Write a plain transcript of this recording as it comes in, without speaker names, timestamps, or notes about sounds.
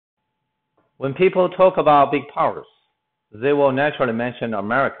When people talk about big powers, they will naturally mention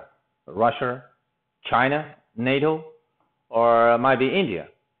America, Russia, China, NATO, or might be India.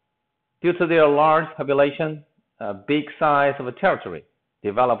 Due to their large population, big size of a territory,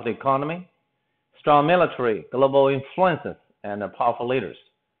 developed economy, strong military, global influences, and powerful leaders.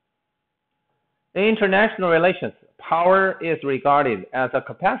 In international relations, power is regarded as a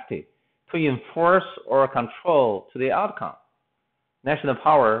capacity to enforce or control to the outcome. National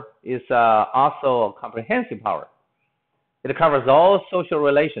power is also a comprehensive power. It covers all social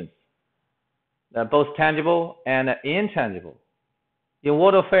relations, both tangible and intangible. In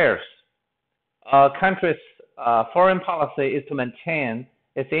world affairs, a country's foreign policy is to maintain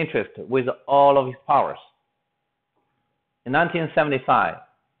its interest with all of its powers. In 1975,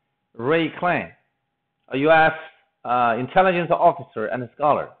 Ray Cline, a U.S. intelligence officer and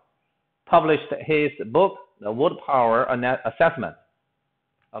scholar, published his book, The World Power Assessment,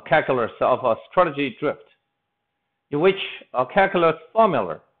 a calculus of a strategy drift, in which a calculus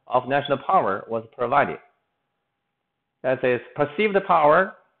formula of national power was provided. That is, perceived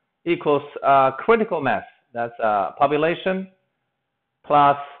power equals critical mass, that's population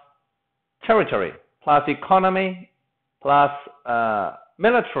plus territory plus economy plus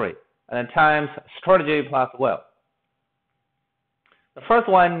military, and times strategy plus will. The first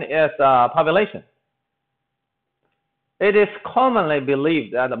one is population. It is commonly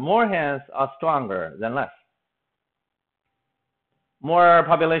believed that more hands are stronger than less. More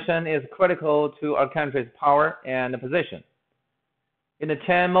population is critical to our country's power and position. In the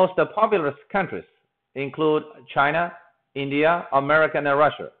 10 most populous countries include China, India, America, and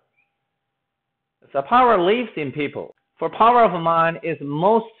Russia. So power lives in people. For power of mind is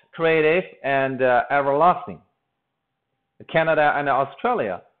most creative and everlasting. Canada and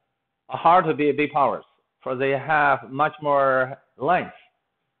Australia are hard to be big powers, for they have much more length,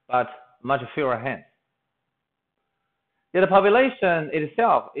 but much fewer hands. Yet the population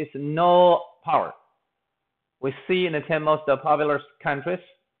itself is no power. We see in the 10 most populous countries,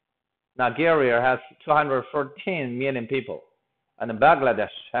 Nigeria has 214 million people, and Bangladesh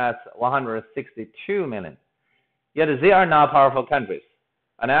has 162 million. Yet they are not powerful countries,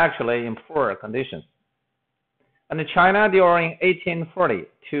 and actually in poor conditions. And in China during 1840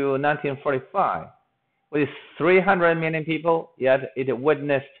 to 1945, with 300 million people, yet it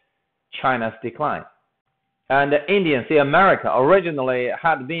witnessed China's decline. And the Indians in America originally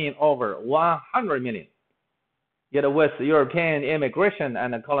had been over 100 million. Yet with European immigration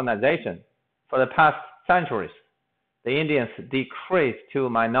and colonization for the past centuries, the Indians decreased to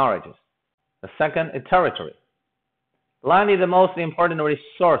minorities. The second is territory. Land is the most important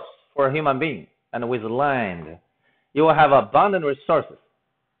resource for a human being, and with land, you will have abundant resources.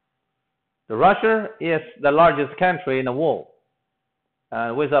 Russia is the largest country in the world,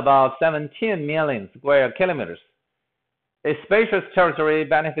 with about 17 million square kilometers. Its spacious territory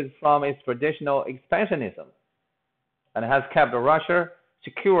benefits from its traditional expansionism and has kept Russia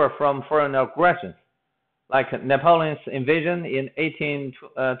secure from foreign aggressions, like Napoleon's invasion in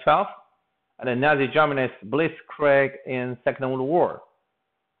 1812 and Nazi Germany's blitzkrieg in Second World War,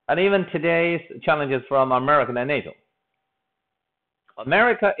 and even today's challenges from America and NATO.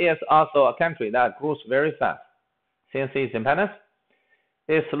 America is also a country that grows very fast. Since its independence,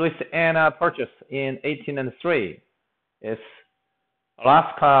 its Louisiana Purchase in 1803, its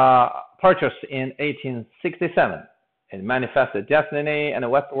Alaska Purchase in 1867, it manifested destiny and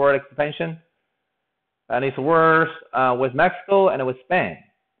westward expansion, and its wars with Mexico and with Spain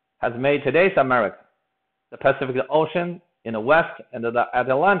has made today's America. The Pacific Ocean in the west and the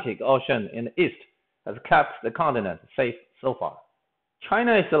Atlantic Ocean in the east has kept the continent safe so far.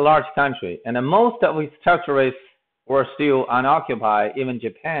 China is a large country, and most of its territories were still unoccupied. Even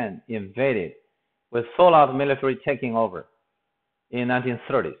Japan invaded, with full-out military taking over in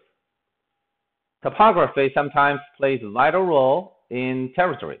 1930s. Topography sometimes plays a vital role in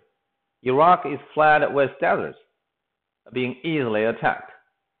territory. Iraq is flat with deserts, being easily attacked.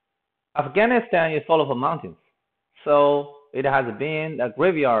 Afghanistan is full of mountains, so it has been a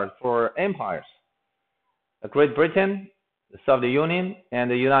graveyard for empires. Great Britain, the Soviet Union,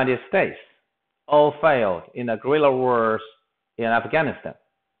 and the United States all failed in the guerrilla wars in Afghanistan.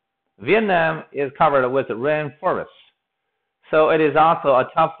 Vietnam is covered with rainforests, so it is also a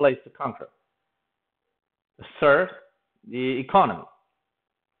tough place to conquer. Third, the economy.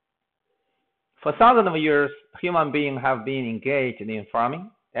 For thousands of years, human beings have been engaged in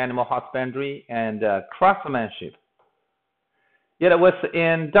farming, animal husbandry, and craftsmanship. Yet with the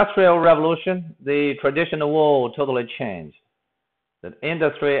Industrial Revolution, the traditional world totally changed. The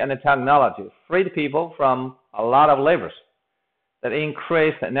industry and the technology freed people from a lot of labors. that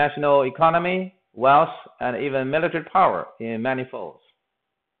increased national economy, wealth, and even military power in many folds.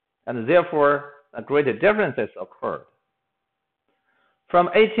 And therefore, great differences occurred. From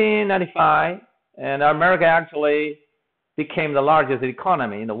 1895, and America actually became the largest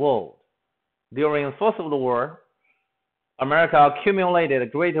economy in the world. During the First World War, America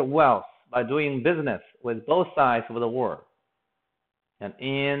accumulated great wealth by doing business with both sides of the war. And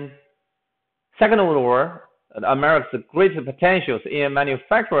in Second World War, America's great potentials in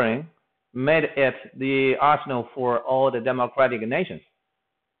manufacturing made it the arsenal for all the democratic nations.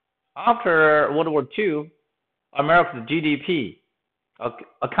 After World War II, America's GDP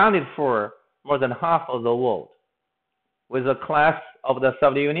accounted for more than half of the world. With the collapse of the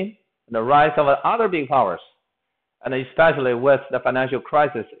Soviet Union, the rise of other big powers, and especially with the financial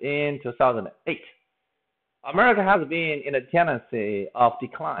crisis in 2008, America has been in a tendency of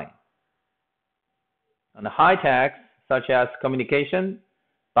decline. And high tech, such as communication,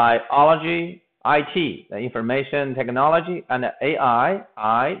 biology, IT, the information technology, and AI,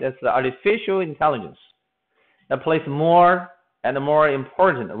 that's the artificial intelligence, that plays more and more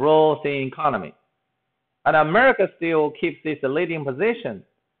important roles in the economy. And America still keeps its leading position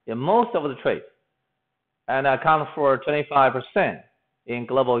in most of the trade and accounts for 25% in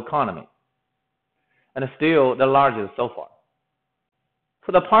global economy, and still the largest so far.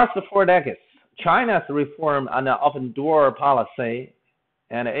 For the past 4 decades, China's reform and open door policy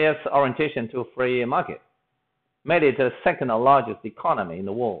and its orientation to free market made it the second largest economy in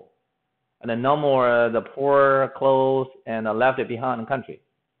the world, and no more the poor, closed, and left behind country.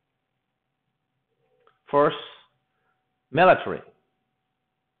 First, military.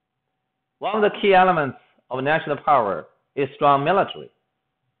 One of the key elements of national power is strong military.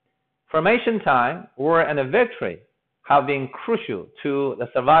 From ancient time, war and victory have been crucial to the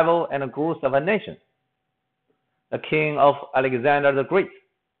survival and growth of a nation. The king of Alexander the Great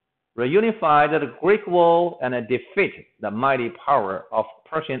reunified the Greek world and defeated the mighty power of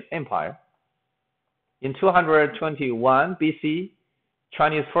Persian Empire. In 221 BC,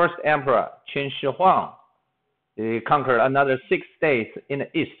 Chinese first emperor Qin Shi Huang conquered another 6 states in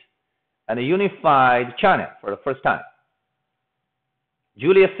the east and unified China for the first time.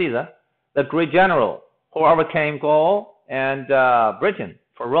 Julius Caesar, the great general who overcame Gaul and Britain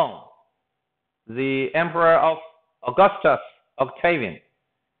for Rome, the emperor of Augustus Octavian,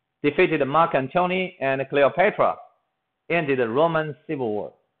 defeated Mark Antony and Cleopatra, ended the Roman Civil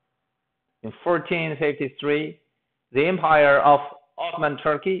War. In 1453, the empire of Ottoman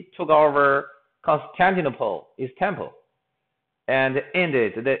Turkey took over Constantinople, Istanbul, and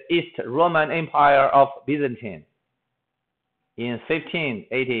ended the East Roman Empire of Byzantine. In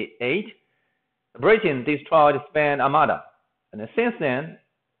 1588, Britain destroyed Spain Armada, and since then,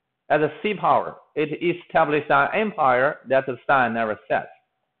 as a sea power, it established an empire that the sun never sets.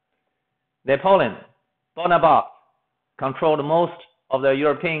 Napoleon Bonaparte controlled most of the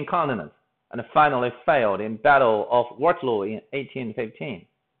European continent and finally failed in Battle of Waterloo in 1815.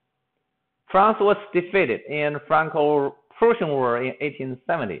 France was defeated in Franco-Prussian War in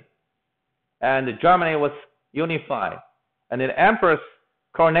 1870, and Germany was unified, and the emperor's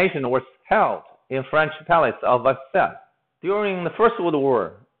coronation was held in French palace of Versailles. During the First World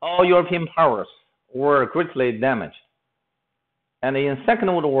War, all European powers were greatly damaged. And in the Second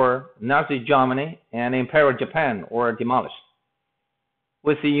World War, Nazi Germany and Imperial Japan were demolished,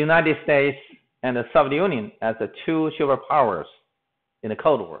 with the United States and the Soviet Union as the two superpowers in the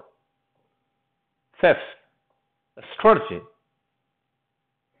Cold War. Fifth, strategy.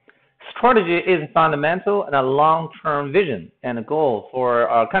 Strategy is fundamental and a long-term vision and goal for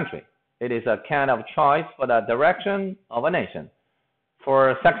our country. It is a kind of choice for the direction of a nation,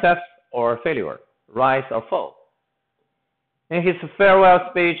 for success or failure, rise or fall. In his farewell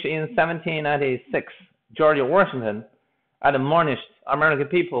speech in 1796, George Washington admonished American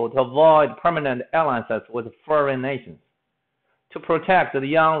people to avoid permanent alliances with foreign nations, to protect the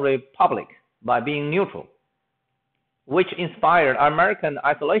young republic by being neutral, which inspired American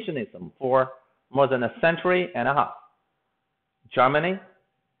isolationism for more than a century and a half. Germany,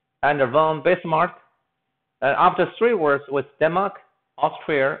 under von Bismarck, and after 3 wars with Denmark,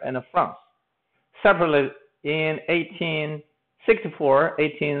 Austria, and France, separately in 1864,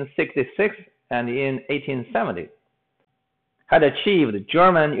 1866, and in 1870, had achieved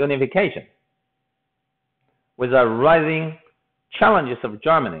German unification. With the rising challenges of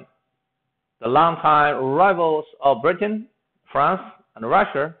Germany, the longtime rivals of Britain, France, and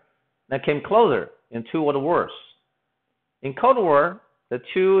Russia that came closer in 2 world wars. In Cold War, the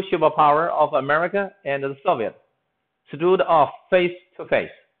two superpowers of America and the Soviet stood off face to face,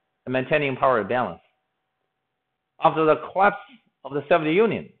 maintaining power balance. After the collapse of the Soviet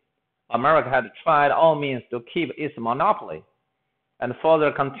Union, America had tried all means to keep its monopoly and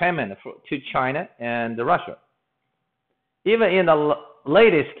further containment to China and Russia. Even in the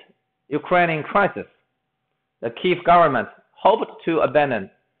latest Ukrainian crisis, the Kiev government hoped to abandon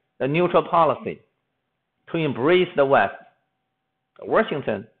the neutral policy to embrace the West.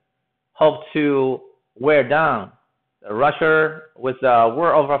 Washington hoped to wear down Russia with a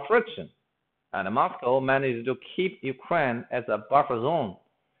war of friction, and Moscow managed to keep Ukraine as a buffer zone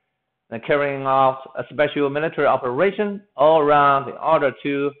and carrying out a special military operation all around in order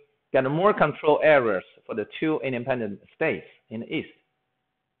to get more control areas for the two independent states in the East.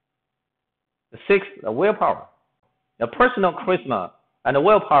 The sixth, the willpower. The personal charisma and the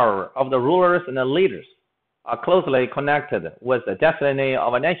willpower of the rulers and the leaders are closely connected with the destiny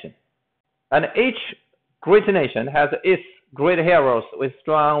of a nation. And each great nation has its great heroes with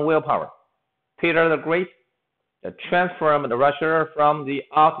strong willpower. Peter the Great transformed Russia from the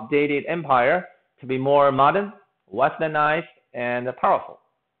outdated empire to be more modern, westernized, and powerful.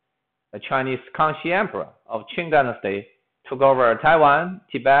 The Chinese Kangxi Emperor of Qing Dynasty took over Taiwan,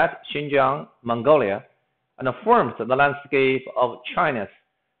 Tibet, Xinjiang, Mongolia, and formed the landscape of China's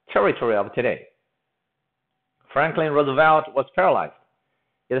territory of today. Franklin Roosevelt was paralyzed,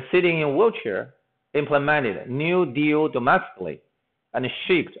 yet sitting in a wheelchair, implemented New Deal domestically and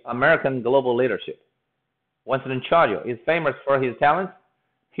shaped American global leadership. Winston Churchill is famous for his talents,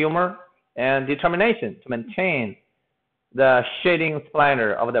 humor, and determination to maintain the shading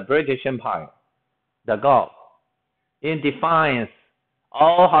splendor of the British Empire. De Gaulle, in defiance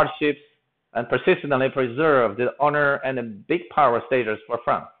all hardships and persistently preserved the honor and the big power status for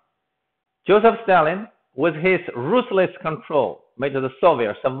France. Joseph Stalin, with his ruthless control, made the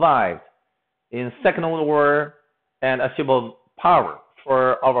Soviets survive in Second World War and achieved power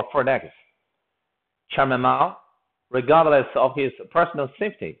for over 4 decades. Chairman Mao, regardless of his personal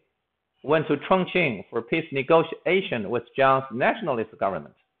safety, went to Chongqing for peace negotiation with Jiang's nationalist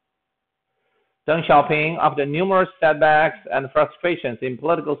government. Deng Xiaoping, after numerous setbacks and frustrations in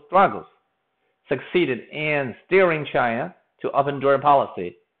political struggles, succeeded in steering China to open door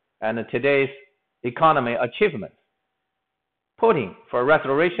policy and today's economy achievements, pushing for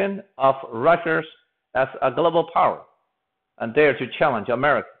restoration of Russia as a global power and dare to challenge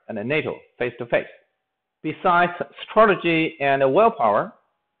America and NATO face to face. Besides strategy and willpower,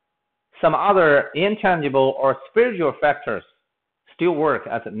 some other intangible or spiritual factors still work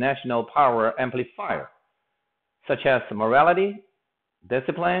as a national power amplifier, such as morality,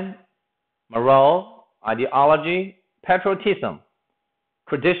 discipline, morale, ideology, patriotism,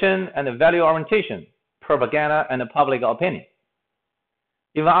 tradition and value orientation, propaganda, and public opinion.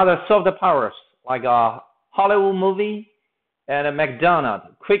 Even other soft powers like a Hollywood movie and a McDonald's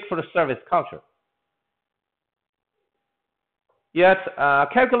quick food service culture. Yet,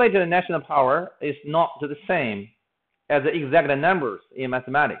 calculated national power is not the same as the exact numbers in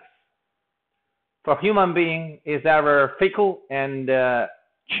mathematics. For human being is ever fickle and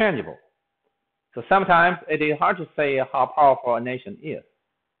changeable. So sometimes it is hard to say how powerful a nation is.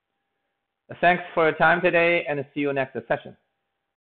 Thanks for your time today, and see you next session.